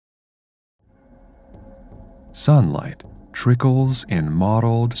Sunlight trickles in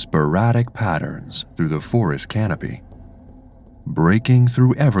mottled, sporadic patterns through the forest canopy, breaking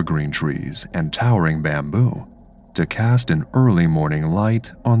through evergreen trees and towering bamboo to cast an early morning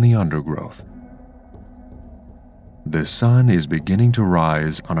light on the undergrowth. The sun is beginning to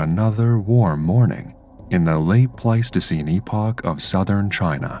rise on another warm morning in the late Pleistocene epoch of southern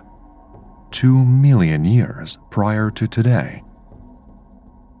China, 2 million years prior to today.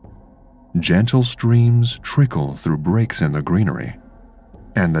 Gentle streams trickle through breaks in the greenery,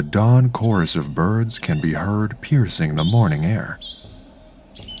 and the dawn chorus of birds can be heard piercing the morning air.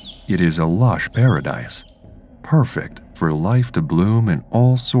 It is a lush paradise, perfect for life to bloom in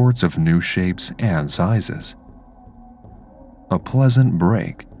all sorts of new shapes and sizes. A pleasant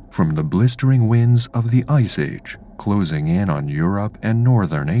break from the blistering winds of the Ice Age closing in on Europe and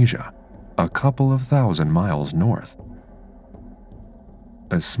northern Asia, a couple of thousand miles north.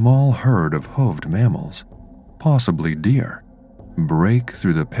 A small herd of hoofed mammals, possibly deer, break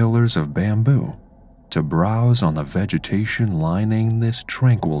through the pillars of bamboo to browse on the vegetation lining this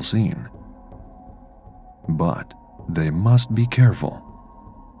tranquil scene. But they must be careful.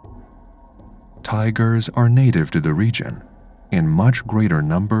 Tigers are native to the region in much greater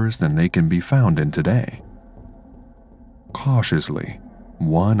numbers than they can be found in today. Cautiously,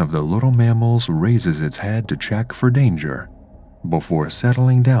 one of the little mammals raises its head to check for danger before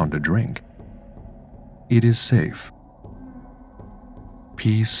settling down to drink. It is safe.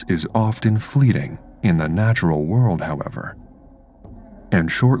 Peace is often fleeting in the natural world, however,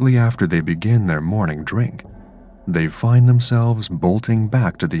 and shortly after they begin their morning drink, they find themselves bolting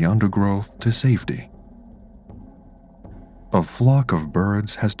back to the undergrowth to safety. A flock of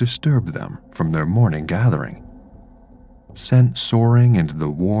birds has disturbed them from their morning gathering, sent soaring into the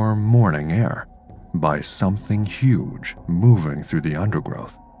warm morning air by something huge moving through the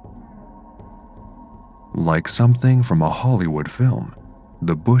undergrowth. Like something from a Hollywood film,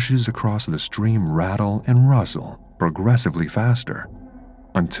 the bushes across the stream rattle and rustle progressively faster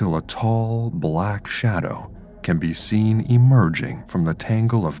until a tall, black shadow can be seen emerging from the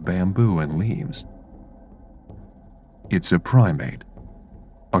tangle of bamboo and leaves. It's a primate,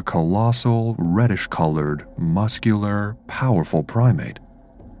 a colossal, reddish-colored, muscular, powerful primate.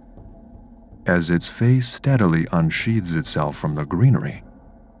 As its face steadily unsheaths itself from the greenery,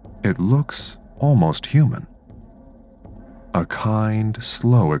 it looks almost human. A kind,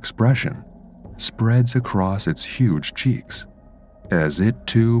 slow expression spreads across its huge cheeks as it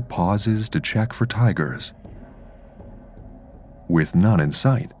too pauses to check for tigers. With none in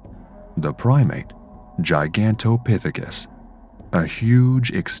sight, the primate, Gigantopithecus, a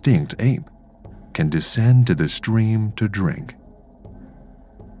huge extinct ape, can descend to the stream to drink.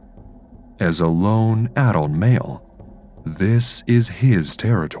 As a lone adult male, this is his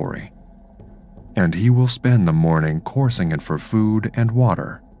territory, and he will spend the morning coursing it for food and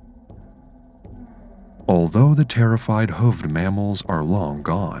water. Although the terrified hoofed mammals are long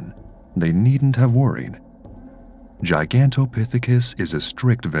gone, they needn't have worried. Gigantopithecus is a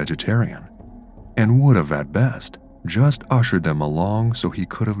strict vegetarian, and would have at best just ushered them along so he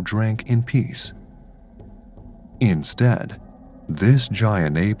could have drank in peace. Instead, this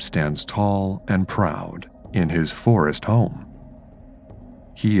giant ape stands tall and proud in his forest home.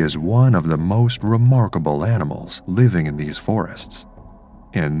 He is one of the most remarkable animals living in these forests,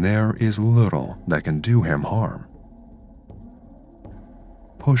 and there is little that can do him harm.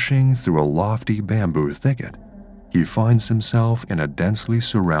 Pushing through a lofty bamboo thicket, he finds himself in a densely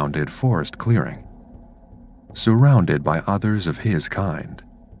surrounded forest clearing, surrounded by others of his kind,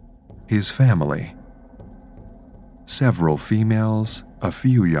 his family. Several females, a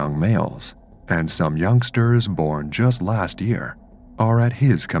few young males, and some youngsters born just last year are at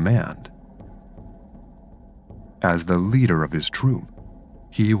his command. As the leader of his troop,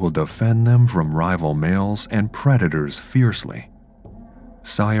 he will defend them from rival males and predators fiercely,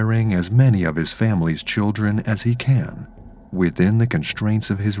 siring as many of his family's children as he can within the constraints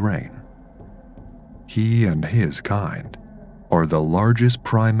of his reign. He and his kind are the largest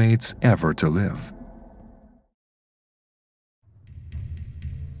primates ever to live.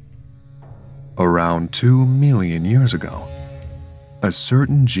 Around 2 million years ago, a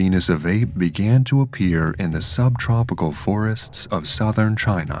certain genus of ape began to appear in the subtropical forests of southern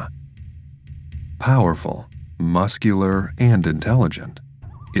China. Powerful, muscular, and intelligent,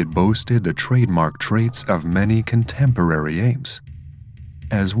 it boasted the trademark traits of many contemporary apes,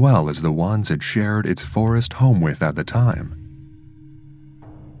 as well as the ones it shared its forest home with at the time.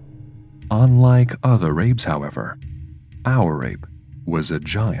 Unlike other apes, however, our ape was a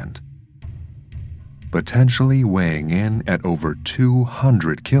giant, potentially weighing in at over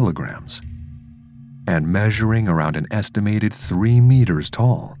 200 kilograms. and measuring around an estimated 3 meters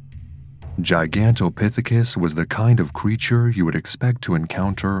tall. Gigantopithecus was the kind of creature you would expect to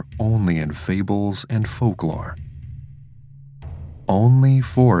encounter only in fables and folklore. Only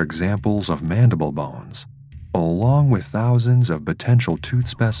 4 examples of mandible bones, along with thousands of potential tooth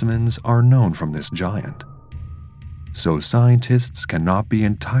specimens, are known from this giant, so scientists cannot be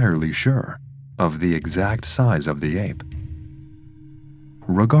entirely sure of the exact size of the ape.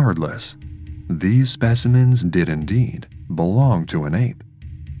 Regardless, these specimens did indeed belong to an ape,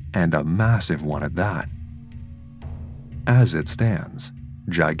 and a massive one at that. As it stands,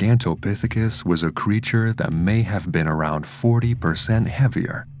 Gigantopithecus was a creature that may have been around 40%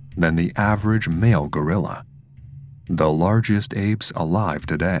 heavier than the average male gorilla, the largest apes alive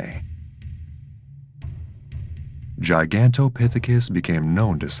today. Gigantopithecus became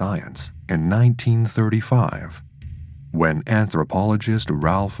known to science in 1935 when anthropologist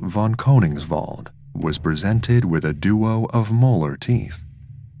Ralph von Koningswald was presented with a duo of molar teeth,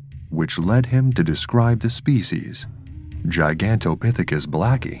 which led him to describe the species Gigantopithecus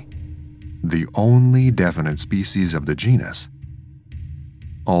blacki, the only definite species of the genus,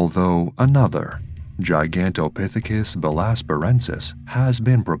 although another, Gigantopithecus bilasperensis, has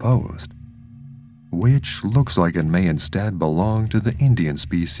been proposed, which looks like it may instead belong to the Indian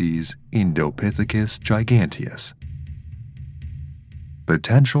species Indopithecus giganteus.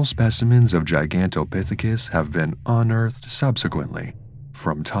 Potential specimens of Gigantopithecus have been unearthed subsequently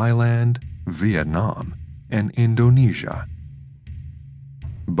from Thailand, Vietnam, and Indonesia.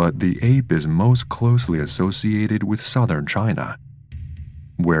 But the ape is most closely associated with southern China,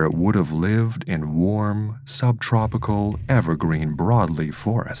 where it would have lived in warm, subtropical, evergreen broadleaf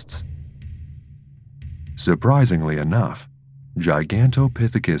forests. Surprisingly enough,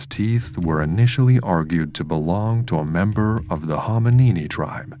 Gigantopithecus teeth were initially argued to belong to a member of the Hominini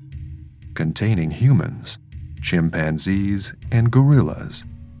tribe, containing humans, chimpanzees, and gorillas.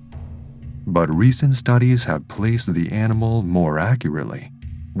 But recent studies have placed the animal more accurately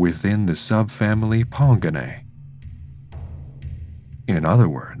within the subfamily Ponginae. In other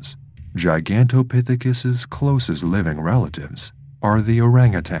words, Gigantopithecus's closest living relatives are the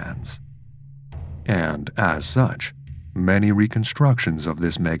orangutans, and as such, many reconstructions of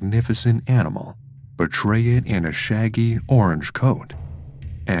this magnificent animal portray it in a shaggy orange coat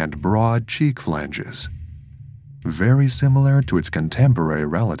and broad cheek flanges, very similar to its contemporary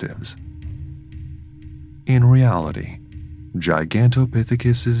relatives. In reality,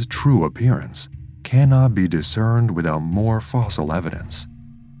 Gigantopithecus's true appearance cannot be discerned without more fossil evidence.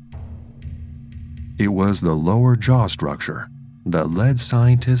 It was the lower jaw structure that led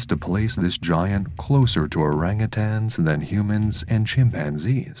scientists to place this giant closer to orangutans than humans and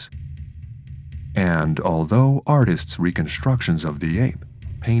chimpanzees. And although artists' reconstructions of the ape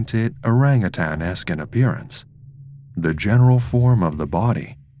paint it orangutan-esque in appearance, the general form of the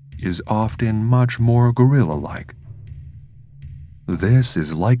body is often much more gorilla-like. This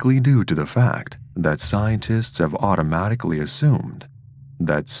is likely due to the fact that scientists have automatically assumed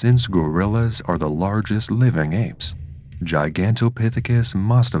that since gorillas are the largest living apes, Gigantopithecus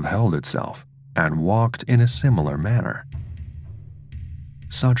must have held itself and walked in a similar manner.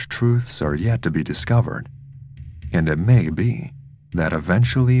 Such truths are yet to be discovered, and it may be that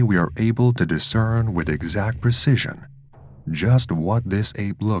eventually we are able to discern with exact precision just what this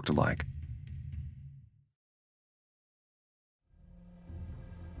ape looked like.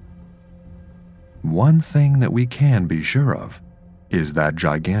 One thing that we can be sure of is that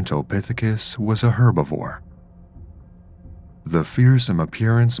Gigantopithecus was a herbivore. The fearsome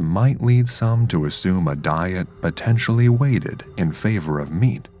appearance might lead some to assume a diet potentially weighted in favor of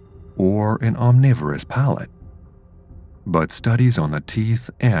meat or an omnivorous palate. But studies on the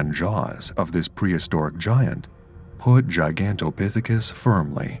teeth and jaws of this prehistoric giant put Gigantopithecus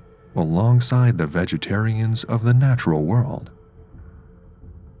firmly alongside the vegetarians of the natural world.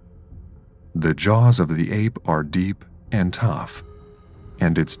 The jaws of the ape are deep and tough,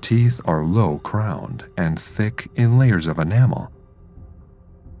 and its teeth are low-crowned and thick in layers of enamel.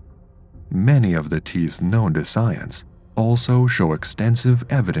 Many of the teeth known to science also show extensive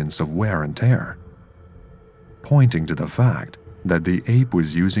evidence of wear and tear, pointing to the fact that the ape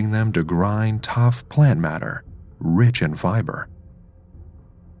was using them to grind tough plant matter, rich in fiber.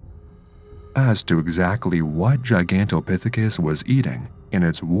 As to exactly what Gigantopithecus was eating in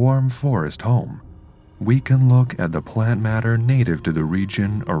its warm forest home, we can look at the plant matter native to the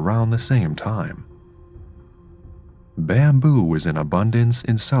region around the same time. Bamboo was in abundance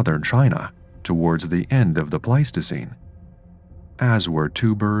in southern China towards the end of the Pleistocene, as were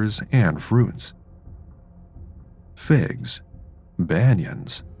tubers and fruits. Figs,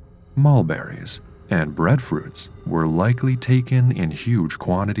 banyans, mulberries, and breadfruits were likely taken in huge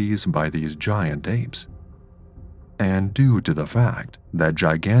quantities by these giant apes. And due to the fact that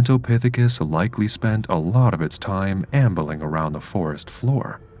Gigantopithecus likely spent a lot of its time ambling around the forest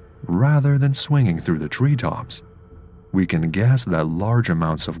floor, rather than swinging through the treetops, we can guess that large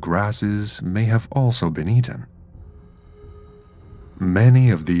amounts of grasses may have also been eaten. Many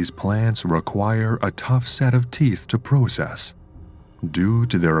of these plants require a tough set of teeth to process, due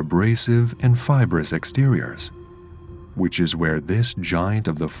to their abrasive and fibrous exteriors, which is where this giant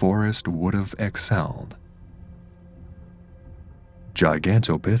of the forest would have excelled.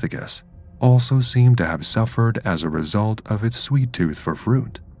 Gigantopithecus also seemed to have suffered as a result of its sweet tooth for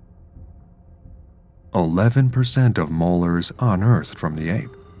fruit. 11% of molars unearthed from the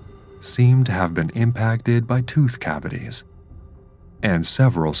ape seem to have been impacted by tooth cavities, and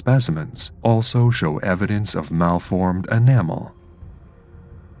several specimens also show evidence of malformed enamel.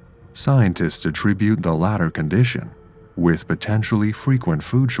 Scientists attribute the latter condition, with potentially frequent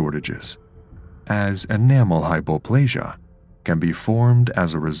food shortages, as enamel hypoplasia can be formed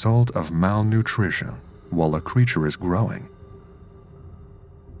as a result of malnutrition while a creature is growing.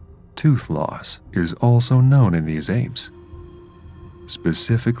 Tooth loss is also known in these apes,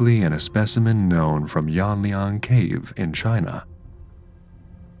 specifically in a specimen known from Yanliang Cave in China.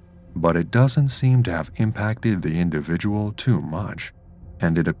 But it doesn't seem to have impacted the individual too much,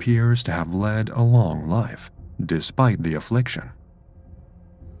 and it appears to have led a long life despite the affliction.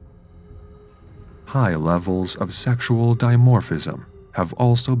 High levels of sexual dimorphism have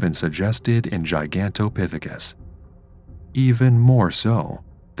also been suggested in Gigantopithecus, even more so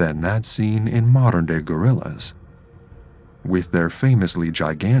than that seen in modern-day gorillas, with their famously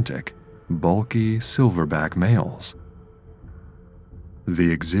gigantic, bulky silverback males.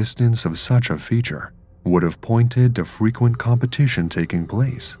 The existence of such a feature would have pointed to frequent competition taking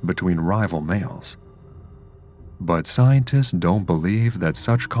place between rival males. But scientists don't believe that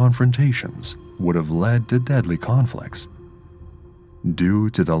such confrontations would have led to deadly conflicts, due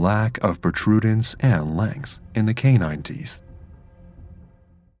to the lack of protrudence and length in the canine teeth.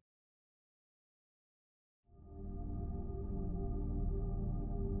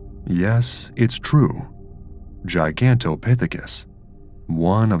 Yes, it's true. Gigantopithecus,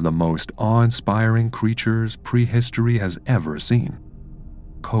 one of the most awe-inspiring creatures prehistory has ever seen,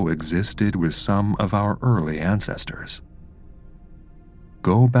 coexisted with some of our early ancestors.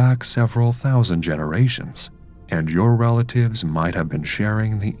 Go back several thousand generations, and your relatives might have been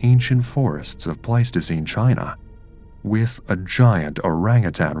sharing the ancient forests of Pleistocene China with a giant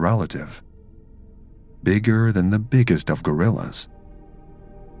orangutan relative, bigger than the biggest of gorillas.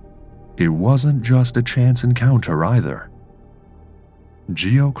 It wasn't just a chance encounter either.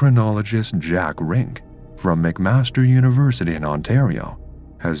 Geochronologist Jack Rink from McMaster University in Ontario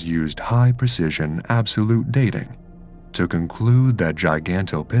has used high-precision absolute dating to conclude that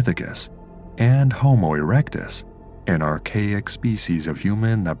Gigantopithecus and Homo erectus, an archaic species of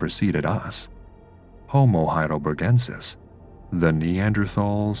human that preceded us, Homo heidelbergensis, the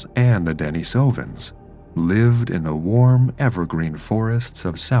Neanderthals, and the Denisovans, lived in the warm evergreen forests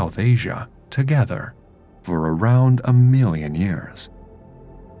of South Asia together for around 1 million years.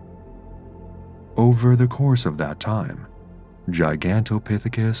 Over the course of that time,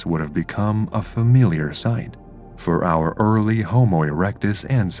 Gigantopithecus would have become a familiar sight for our early Homo erectus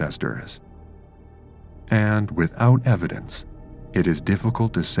ancestors. And without evidence, it is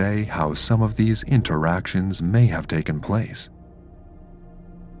difficult to say how some of these interactions may have taken place.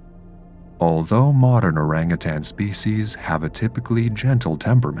 Although modern orangutan species have a typically gentle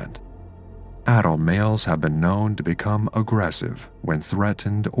temperament, adult males have been known to become aggressive when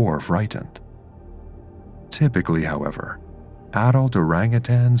threatened or frightened. Typically, however, adult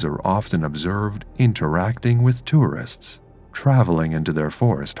orangutans are often observed interacting with tourists traveling into their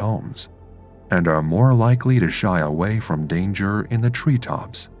forest homes, and are more likely to shy away from danger in the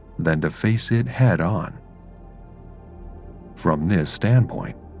treetops than to face it head-on. From this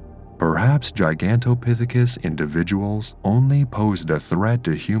standpoint, perhaps Gigantopithecus individuals only posed a threat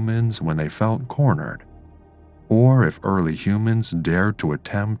to humans when they felt cornered, or if early humans dared to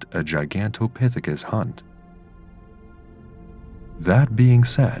attempt a Gigantopithecus hunt. That being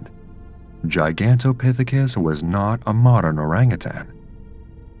said, Gigantopithecus was not a modern orangutan,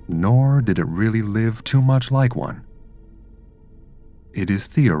 nor did it really live too much like one. It is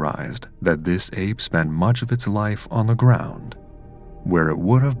theorized that this ape spent much of its life on the ground, where it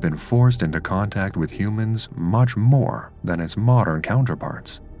would have been forced into contact with humans much more than its modern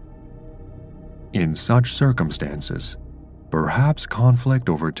counterparts. In such circumstances, perhaps conflict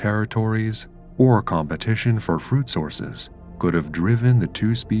over territories or competition for fruit sources could have driven the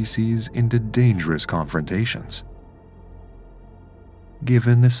two species into dangerous confrontations.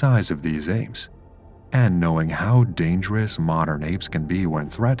 Given the size of these apes, and knowing how dangerous modern apes can be when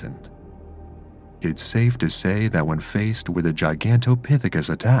threatened, it's safe to say that when faced with a Gigantopithecus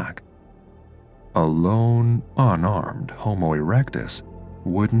attack, a lone, unarmed Homo erectus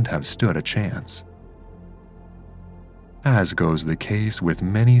wouldn't have stood a chance. As goes the case with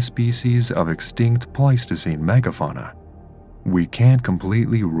many species of extinct Pleistocene megafauna, we can't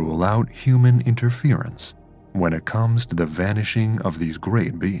completely rule out human interference when it comes to the vanishing of these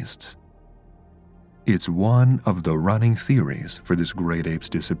great beasts. It's one of the running theories for this great ape's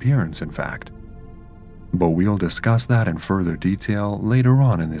disappearance, in fact, but we'll discuss that in further detail later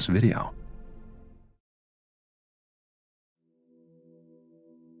on in this video.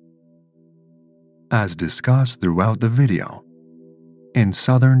 As discussed throughout the video, in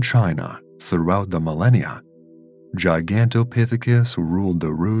southern China throughout the millennia, Gigantopithecus ruled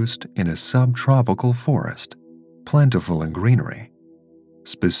the roost in a subtropical forest, plentiful in greenery,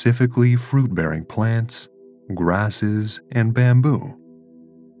 specifically fruit-bearing plants, grasses, and bamboo.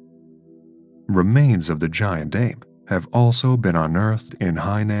 Remains of the giant ape have also been unearthed in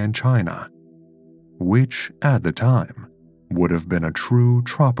Hainan, China, which, at the time, would have been a true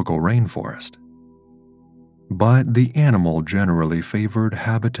tropical rainforest. But the animal generally favored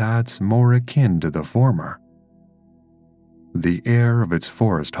habitats more akin to the former. The air of its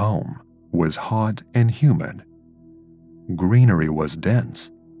forest home was hot and humid. Greenery was dense,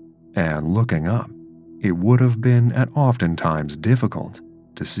 and looking up, it would have been at oftentimes difficult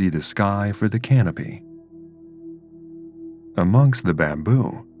to see the sky for the canopy. Amongst the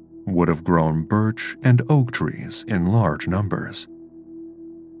bamboo would have grown birch and oak trees in large numbers,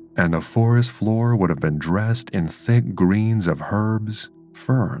 and the forest floor would have been dressed in thick greens of herbs,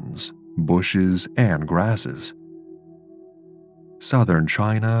 ferns, bushes, and grasses. Southern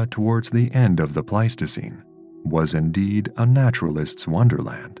China towards the end of the Pleistocene was indeed a naturalist's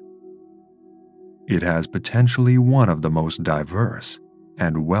wonderland. It has potentially one of the most diverse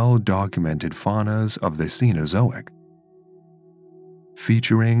and well-documented faunas of the Cenozoic,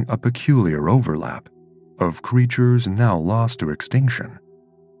 featuring a peculiar overlap of creatures now lost to extinction,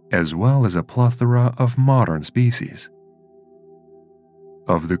 as well as a plethora of modern species.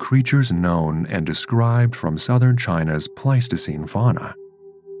 Of the creatures known and described from southern China's Pleistocene fauna,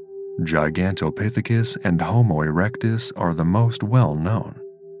 Gigantopithecus and Homo erectus are the most well-known.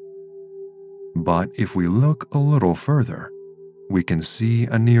 But if we look a little further, we can see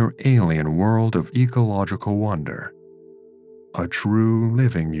a near-alien world of ecological wonder, a true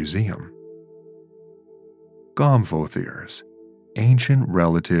living museum. Gomphotheres, ancient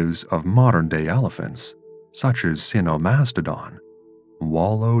relatives of modern-day elephants, such as Cynomastodon,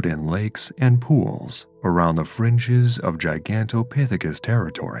 wallowed in lakes and pools around the fringes of Gigantopithecus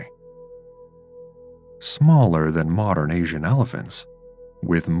territory. Smaller than modern Asian elephants,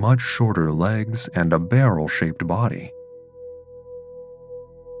 with much shorter legs and a barrel-shaped body.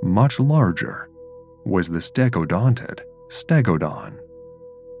 Much larger was the stegodontid stegodon,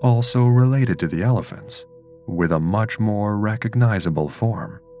 also related to the elephants, with a much more recognizable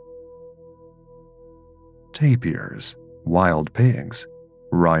form. Tapirs, wild pigs,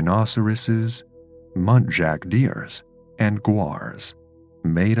 rhinoceroses, muntjac deers, and guars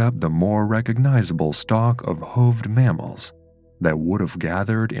made up the more recognizable stock of hoofed mammals that would have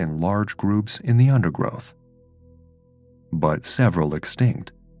gathered in large groups in the undergrowth. But several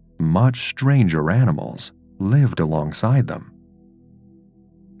extinct, much stranger animals lived alongside them.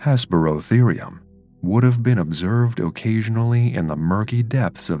 Hesperotherium would have been observed occasionally in the murky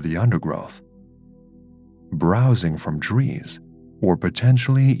depths of the undergrowth, browsing from trees or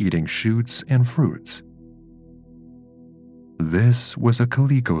potentially eating shoots and fruits. This was a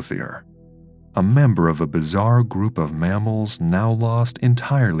Calicothere, a member of a bizarre group of mammals now lost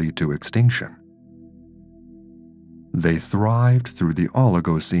entirely to extinction. They thrived through the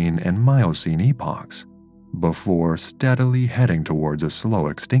Oligocene and Miocene epochs before steadily heading towards a slow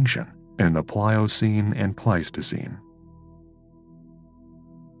extinction in the Pliocene and Pleistocene.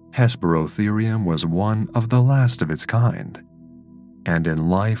 Hesperotherium was one of the last of its kind, and in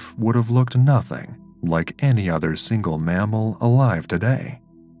life would have looked nothing like any other single mammal alive today.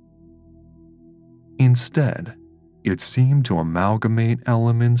 Instead, it seemed to amalgamate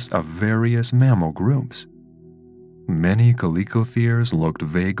elements of various mammal groups. Many Calicotheres looked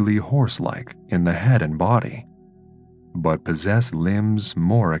vaguely horse-like in the head and body, but possessed limbs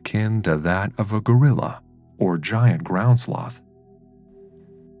more akin to that of a gorilla or giant ground sloth.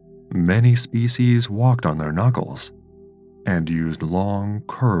 Many species walked on their knuckles and used long,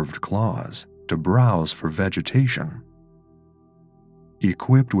 curved claws to browse for vegetation,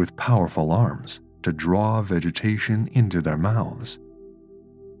 equipped with powerful arms to draw vegetation into their mouths.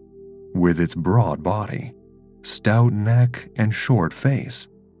 With its broad body, stout neck, and short face,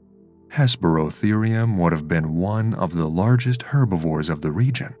 Hesperotherium would have been one of the largest herbivores of the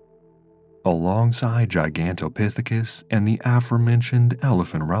region, alongside Gigantopithecus and the aforementioned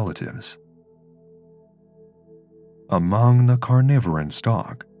elephant relatives. Among the carnivorous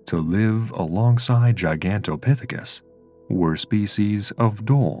stock to live alongside Gigantopithecus were species of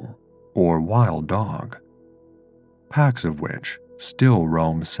dhole, or wild dog, packs of which still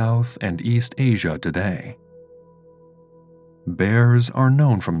roam South and East Asia today. Bears are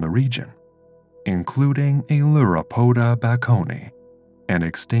known from the region, including a Leuropoda baconi, an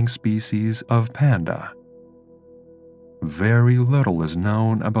extinct species of panda. Very little is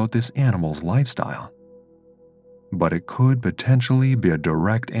known about this animal's lifestyle, but it could potentially be a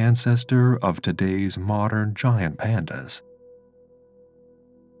direct ancestor of today's modern giant pandas.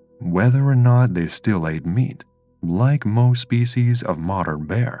 Whether or not they still ate meat, like most species of modern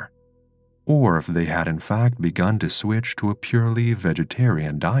bear, or if they had in fact begun to switch to a purely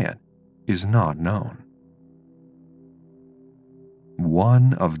vegetarian diet, is not known.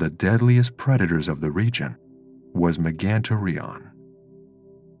 One of the deadliest predators of the region was Megantoreon,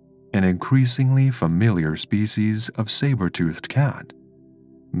 an increasingly familiar species of saber-toothed cat,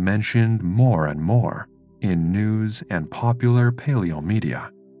 mentioned more and more in news and popular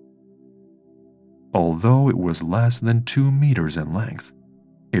paleomedia. Although it was less than 2 meters in length,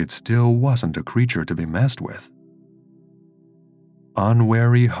 it still wasn't a creature to be messed with.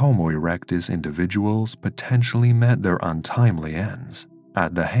 Unwary Homo erectus individuals potentially met their untimely ends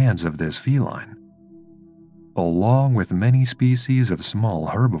at the hands of this feline, along with many species of small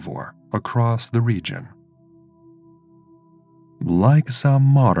herbivore across the region. Like some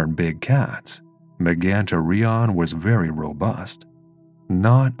modern big cats, Megantoreon was very robust,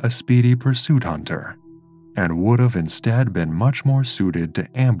 not a speedy pursuit hunter, and would have instead been much more suited to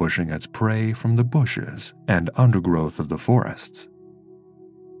ambushing its prey from the bushes and undergrowth of the forests.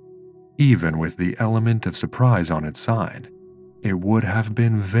 Even with the element of surprise on its side, it would have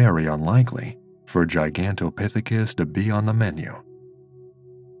been very unlikely for Gigantopithecus to be on the menu.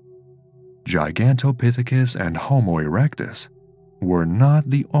 Gigantopithecus and Homo erectus were not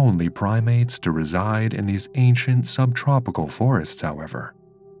the only primates to reside in these ancient subtropical forests, however,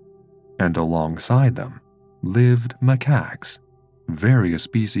 and alongside them lived macaques, various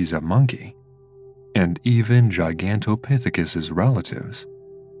species of monkey, and even Gigantopithecus's relatives,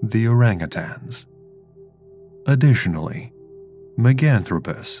 the orangutans. Additionally,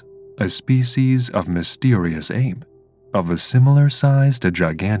 Meganthropus, a species of mysterious ape of a similar size to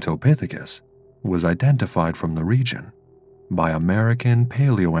Gigantopithecus, was identified from the region by American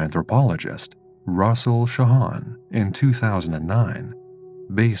paleoanthropologist Russell Shahan in 2009,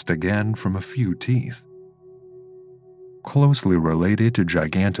 based again from a few teeth. Closely related to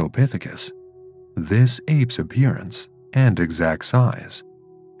Gigantopithecus, this ape's appearance and exact size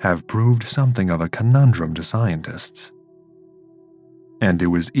have proved something of a conundrum to scientists, and it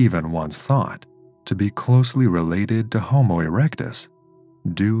was even once thought to be closely related to Homo erectus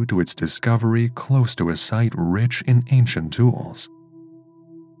due to its discovery close to a site rich in ancient tools.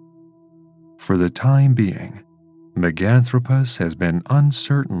 For the time being, Meganthropus has been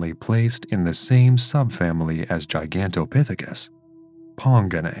uncertainly placed in the same subfamily as Gigantopithecus,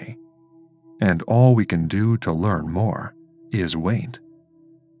 Ponginae, and all we can do to learn more is wait.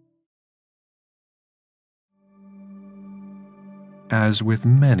 As with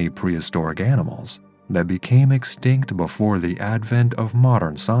many prehistoric animals that became extinct before the advent of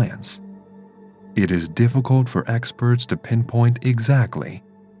modern science, it is difficult for experts to pinpoint exactly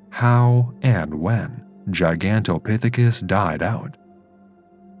how and when Gigantopithecus died out.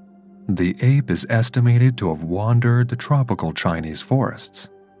 The ape is estimated to have wandered the tropical Chinese forests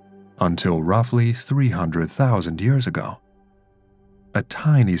until roughly 300,000 years ago, a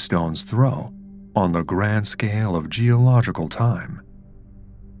tiny stone's throw on the grand scale of geological time.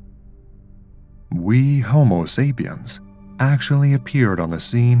 We Homo sapiens actually appeared on the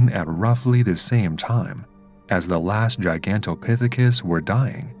scene at roughly the same time as the last Gigantopithecus were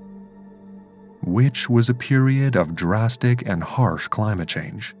dying, which was a period of drastic and harsh climate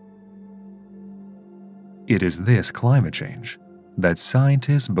change. It is this climate change that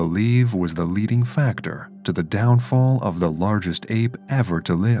scientists believe was the leading factor to the downfall of the largest ape ever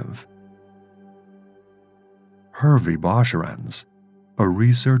to live. Hervé Boscharens, a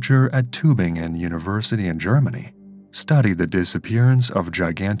researcher at Tübingen University in Germany, studied the disappearance of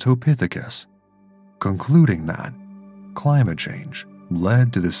Gigantopithecus, concluding that climate change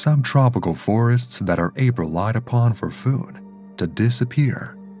led to the subtropical forests that our ape relied upon for food to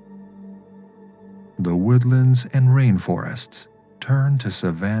disappear. The woodlands and rainforests turned to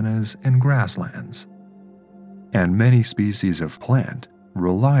savannas and grasslands, and many species of plant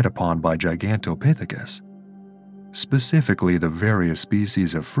relied upon by Gigantopithecus, specifically the various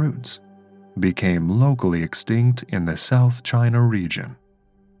species of fruits, became locally extinct in the South China region.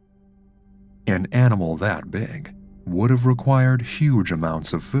 An animal that big would have required huge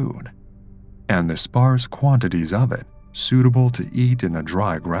amounts of food, and the sparse quantities of it suitable to eat in the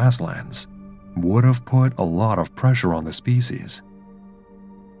dry grasslands would have put a lot of pressure on the species.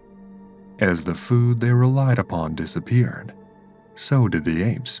 As the food they relied upon disappeared, so did the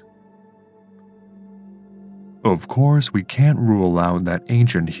apes. Of course, we can't rule out that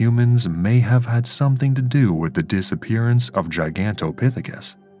ancient humans may have had something to do with the disappearance of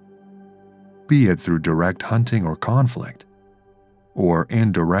Gigantopithecus, be it through direct hunting or conflict, or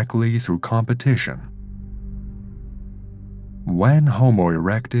indirectly through competition. When Homo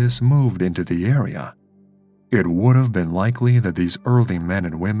erectus moved into the area, it would have been likely that these early men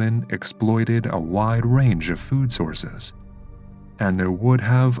and women exploited a wide range of food sources, and there would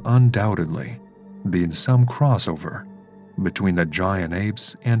have undoubtedly been some crossover between the giant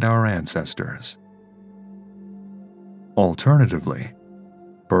apes and our ancestors. Alternatively,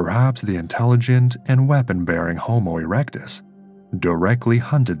 perhaps the intelligent and weapon-bearing Homo erectus directly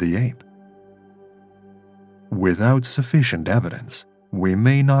hunted the ape. Without sufficient evidence, we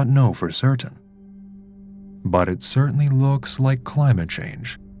may not know for certain, but it certainly looks like climate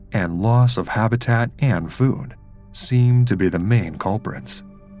change and loss of habitat and food seem to be the main culprits.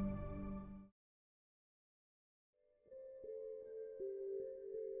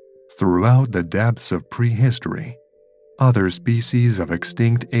 Throughout the depths of prehistory, other species of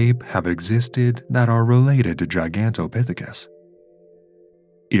extinct ape have existed that are related to Gigantopithecus.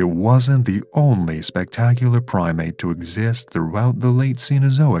 It wasn't the only spectacular primate to exist throughout the late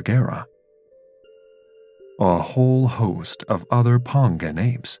Cenozoic era. A whole host of other Pongan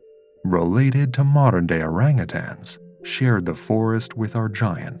apes, related to modern-day orangutans, shared the forest with our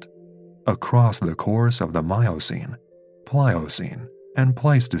giant across the course of the Miocene, Pliocene, and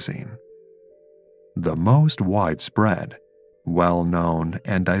Pleistocene. The most widespread, well-known,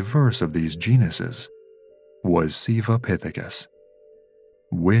 and diverse of these genuses was Sivapithecus,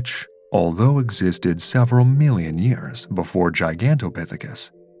 which, although existed several million years before Gigantopithecus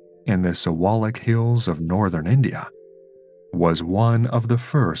in the Siwalik Hills of northern India, was one of the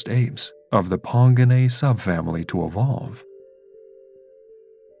first apes of the Ponganae subfamily to evolve.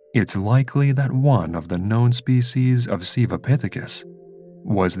 It's likely that one of the known species of Sivapithecus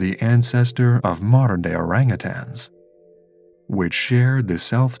was the ancestor of modern-day orangutans, which shared the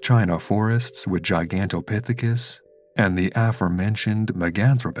South China forests with Gigantopithecus and the aforementioned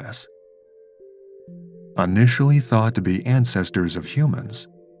Meganthropus. Initially thought to be ancestors of humans,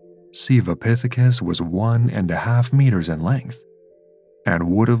 Sivapithecus was 1.5 meters in length and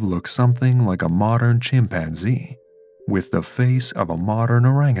would have looked something like a modern chimpanzee with the face of a modern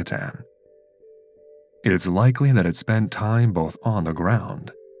orangutan. It's likely that it spent time both on the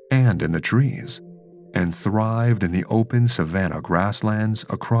ground and in the trees, and thrived in the open savanna grasslands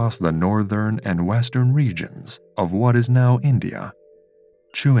across the northern and western regions of what is now India,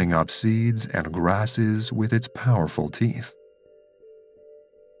 chewing up seeds and grasses with its powerful teeth.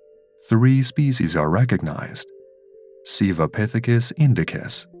 3 species are recognized: Sivapithecus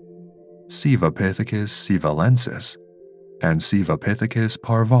indicus, Sivapithecus sivalensis, and Sivapithecus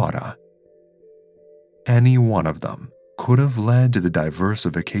parvata. Any one of them could have led to the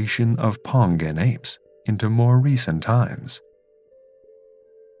diversification of Pongan apes into more recent times.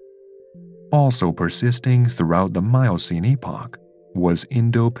 Also persisting throughout the Miocene epoch was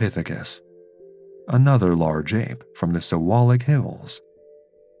Indopithecus, another large ape from the Siwalik Hills.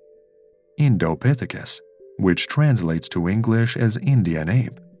 Indopithecus, which translates to English as Indian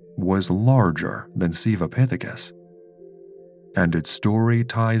ape, was larger than Sivapithecus, and its story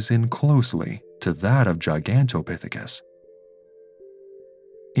ties in closely to that of Gigantopithecus.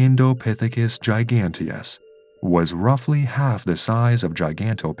 Indopithecus giganteus was roughly half the size of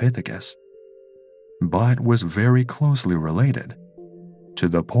Gigantopithecus, but was very closely related, to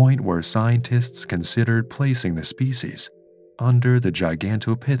the point where scientists considered placing the species under the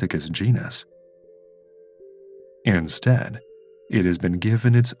Gigantopithecus genus. Instead, it has been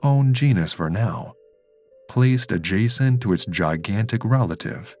given its own genus for now, placed adjacent to its gigantic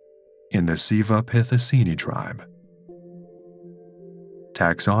relative in the Sivapithecini tribe.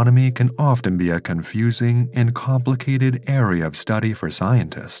 Taxonomy can often be a confusing and complicated area of study for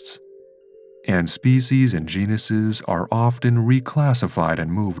scientists, and species and genuses are often reclassified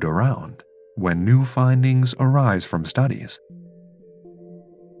and moved around when new findings arise from studies,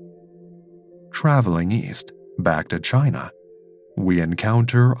 Traveling east, back to China, we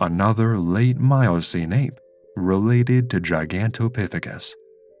encounter another late Miocene ape related to Gigantopithecus,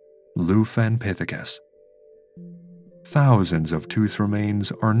 Gigantopithecus. Thousands of tooth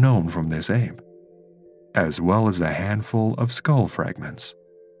remains are known from this ape, as well as a handful of skull fragments,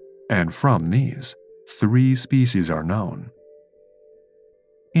 and from these, 3 species are known.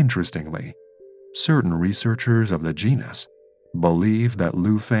 Interestingly, certain researchers of the genus believe that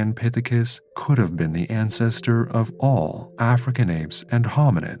Gigantopithecus could have been the ancestor of all African apes and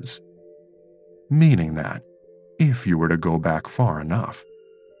hominids, meaning that, if you were to go back far enough,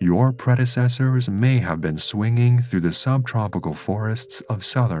 your predecessors may have been swinging through the subtropical forests of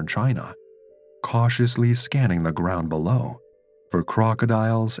southern China, cautiously scanning the ground below for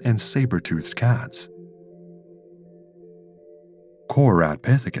crocodiles and saber-toothed cats.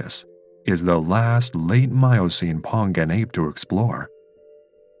 Gigantopithecus is the last late Miocene Pongan ape to explore.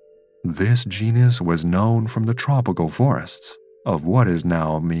 This genus was known from the tropical forests of what is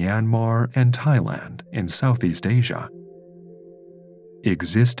now Myanmar and Thailand in Southeast Asia,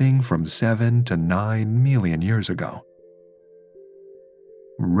 existing from 7 to 9 million years ago.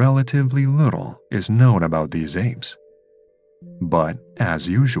 Relatively little is known about these apes, but as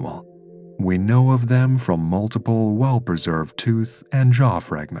usual, we know of them from multiple well-preserved tooth and jaw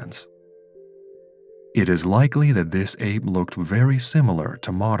fragments. It is likely that this ape looked very similar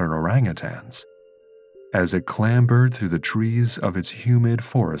to modern orangutans, as it clambered through the trees of its humid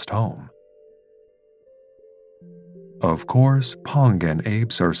forest home. Of course, Pongan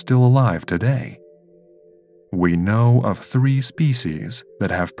apes are still alive today. We know of 3 species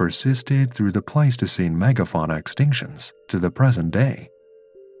that have persisted through the Pleistocene megafauna extinctions to the present day.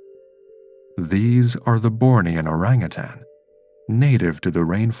 These are the Bornean orangutan, native to the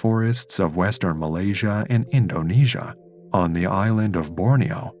rainforests of western Malaysia and Indonesia on the island of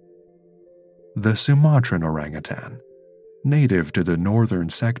Borneo, the Sumatran orangutan, native to the northern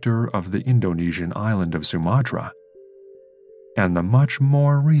sector of the Indonesian island of Sumatra, and the much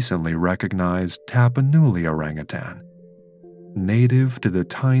more recently recognized Tapanuli orangutan, native to the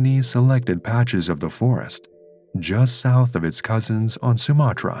tiny selected patches of the forest just south of its cousins on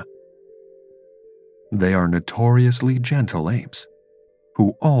Sumatra. They are notoriously gentle apes,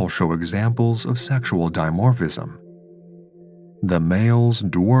 who all show examples of sexual dimorphism. The males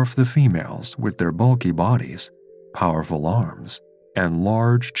dwarf the females with their bulky bodies, powerful arms, and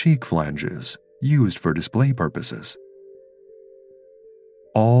large cheek flanges used for display purposes.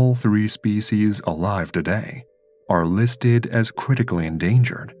 All 3 species alive today are listed as critically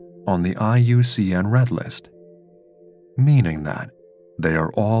endangered on the IUCN Red List, meaning that they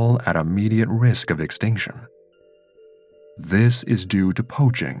are all at immediate risk of extinction. This is due to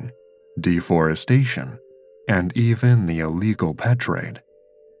poaching, deforestation, and even the illegal pet trade.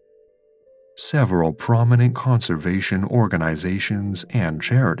 Several prominent conservation organizations and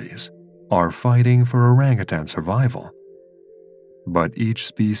charities are fighting for orangutan survival, but each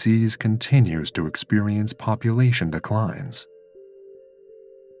species continues to experience population declines.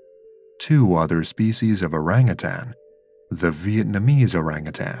 2 other species of orangutan, the Vietnamese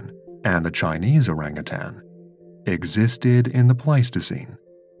orangutan and the Chinese orangutan, existed in the Pleistocene,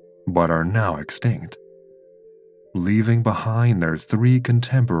 but are now extinct, leaving behind their 3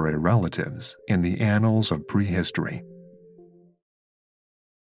 contemporary relatives in the annals of prehistory.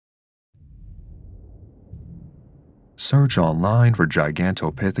 Search online for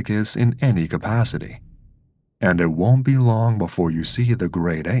Gigantopithecus in any capacity, and it won't be long before you see the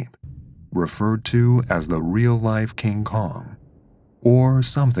great ape, referred to as the real-life King Kong, or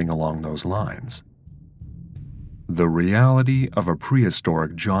something along those lines. The reality of a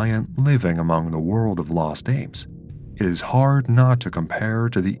prehistoric giant living among the world of lost apes is hard not to compare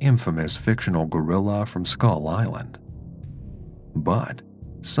to the infamous fictional gorilla from Skull Island. But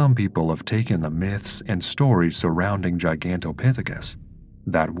some people have taken the myths and stories surrounding Gigantopithecus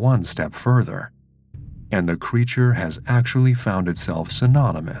that one step further, and the creature has actually found itself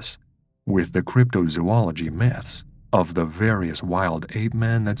synonymous with the cryptozoology myths of the various wild ape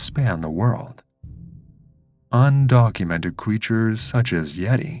men that span the world. Undocumented creatures such as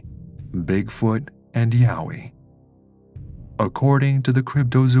Yeti, Bigfoot, and Yowie. According to the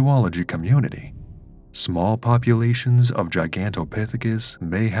cryptozoology community, small populations of Gigantopithecus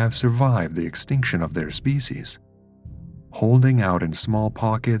may have survived the extinction of their species, holding out in small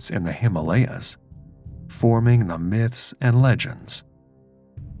pockets in the Himalayas, forming the myths and legends.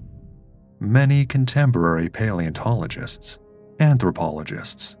 Many contemporary paleontologists,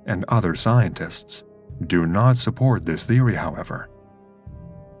 anthropologists, and other scientists do not support this theory, however,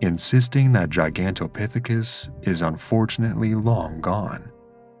 insisting that Gigantopithecus is unfortunately long gone,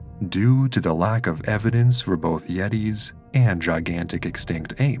 due to the lack of evidence for both yetis and gigantic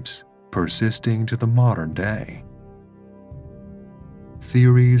extinct apes persisting to the modern day.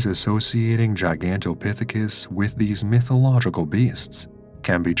 Theories associating Gigantopithecus with these mythological beasts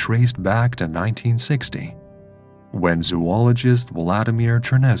can be traced back to 1960, when zoologist Vladimir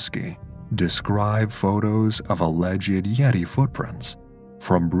Chernesky described photos of alleged yeti footprints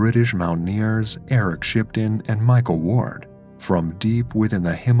from British mountaineers Eric Shipton and Michael Ward from deep within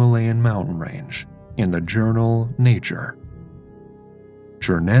the Himalayan mountain range in the journal Nature.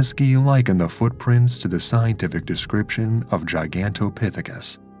 Chernesky likened the footprints to the scientific description of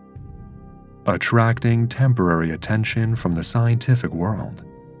Gigantopithecus, attracting temporary attention from the scientific world.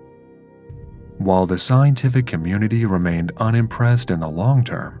 While the scientific community remained unimpressed in the long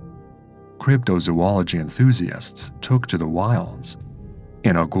term, cryptozoology enthusiasts took to the wilds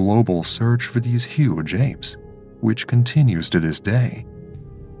in a global search for these huge apes, which continues to this day.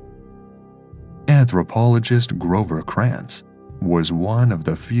 Anthropologist Grover Krantz was one of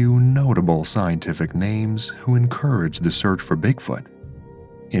the few notable scientific names who encouraged the search for Bigfoot,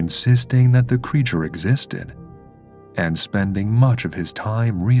 insisting that the creature existed and spending much of his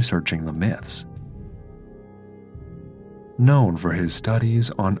time researching the myths. Known for his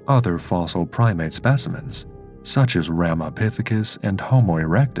studies on other fossil primate specimens, such as Ramapithecus and Homo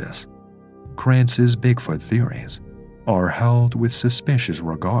erectus, Krantz's Bigfoot theories are held with suspicious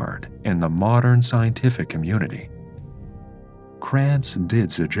regard in the modern scientific community. Krantz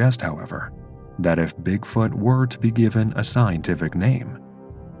did suggest, however, that if Bigfoot were to be given a scientific name,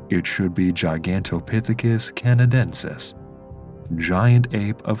 it should be Gigantopithecus canadensis, giant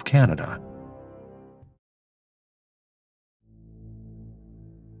ape of Canada.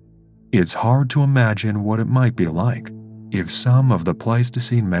 It's hard to imagine what it might be like if some of the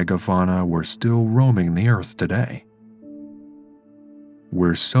Pleistocene megafauna were still roaming the Earth today.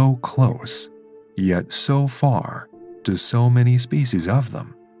 We're so close, yet so far, to so many species of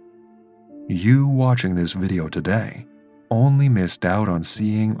them. You watching this video today only missed out on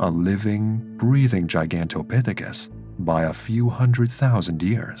seeing a living, breathing Gigantopithecus by a few 100,000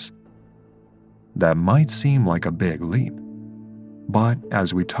 years. That might seem like a big leap, but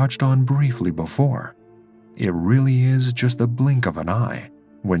as we touched on briefly before, it really is just a blink of an eye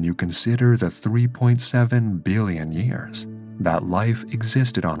when you consider the 3.7 billion years that life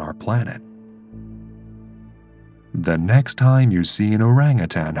existed on our planet. The next time you see an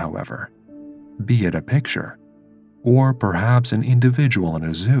orangutan, however, be it a picture, or perhaps an individual in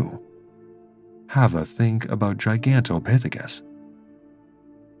a zoo, have a think about Gigantopithecus.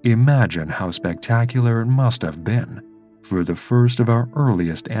 Imagine how spectacular it must have been for the first of our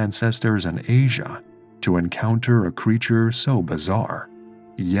earliest ancestors in Asia to encounter a creature so bizarre,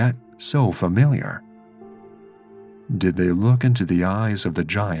 yet so familiar. Did they look into the eyes of the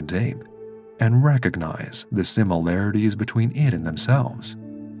giant ape and recognize the similarities between it and themselves?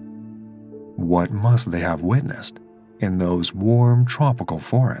 What must they have witnessed in those warm tropical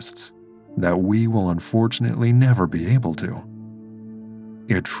forests that we will unfortunately never be able to?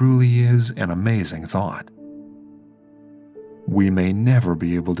 It truly is an amazing thought. We may never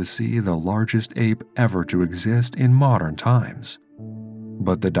be able to see the largest ape ever to exist in modern times,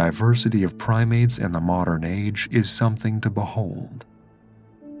 but the diversity of primates in the modern age is something to behold.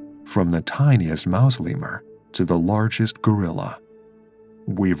 From the tiniest mouse lemur to the largest gorilla,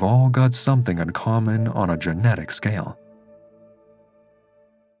 we've all got something in common on a genetic scale.